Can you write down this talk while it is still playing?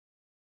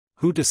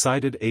Who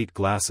decided 8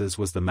 glasses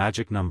was the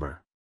magic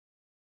number?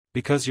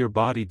 Because your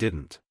body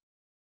didn't.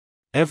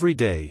 Every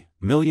day,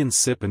 millions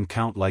sip and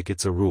count like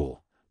it's a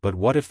rule, but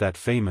what if that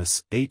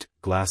famous 8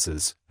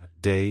 glasses a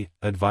day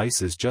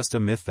advice is just a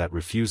myth that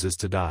refuses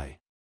to die?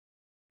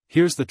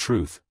 Here's the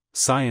truth,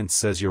 science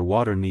says your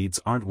water needs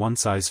aren't one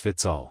size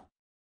fits all.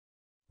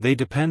 They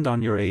depend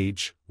on your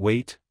age,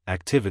 weight,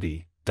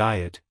 activity,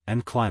 diet,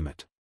 and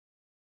climate.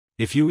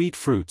 If you eat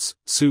fruits,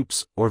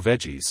 soups, or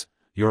veggies,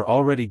 you're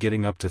already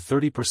getting up to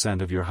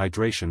 30% of your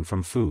hydration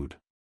from food.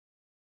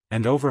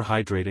 And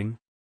overhydrating?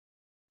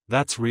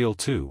 That's real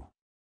too.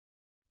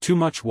 Too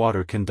much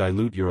water can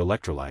dilute your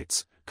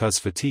electrolytes, cause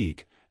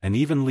fatigue, and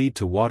even lead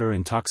to water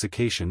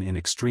intoxication in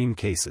extreme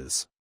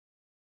cases.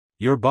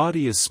 Your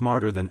body is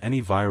smarter than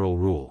any viral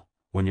rule.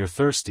 When you're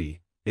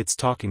thirsty, it's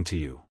talking to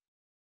you.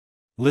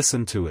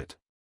 Listen to it.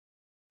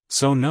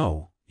 So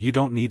no, you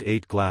don't need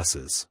 8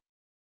 glasses.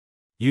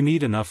 You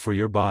need enough for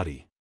your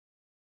body.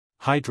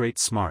 Hydrate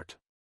smart.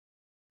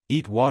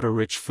 Eat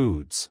water-rich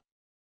foods.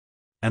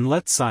 And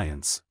let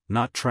science,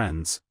 not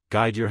trends,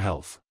 guide your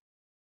health.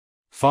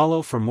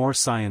 Follow for more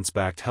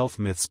science-backed health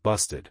myths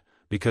busted,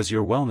 because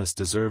your wellness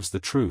deserves the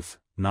truth,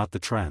 not the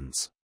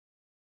trends.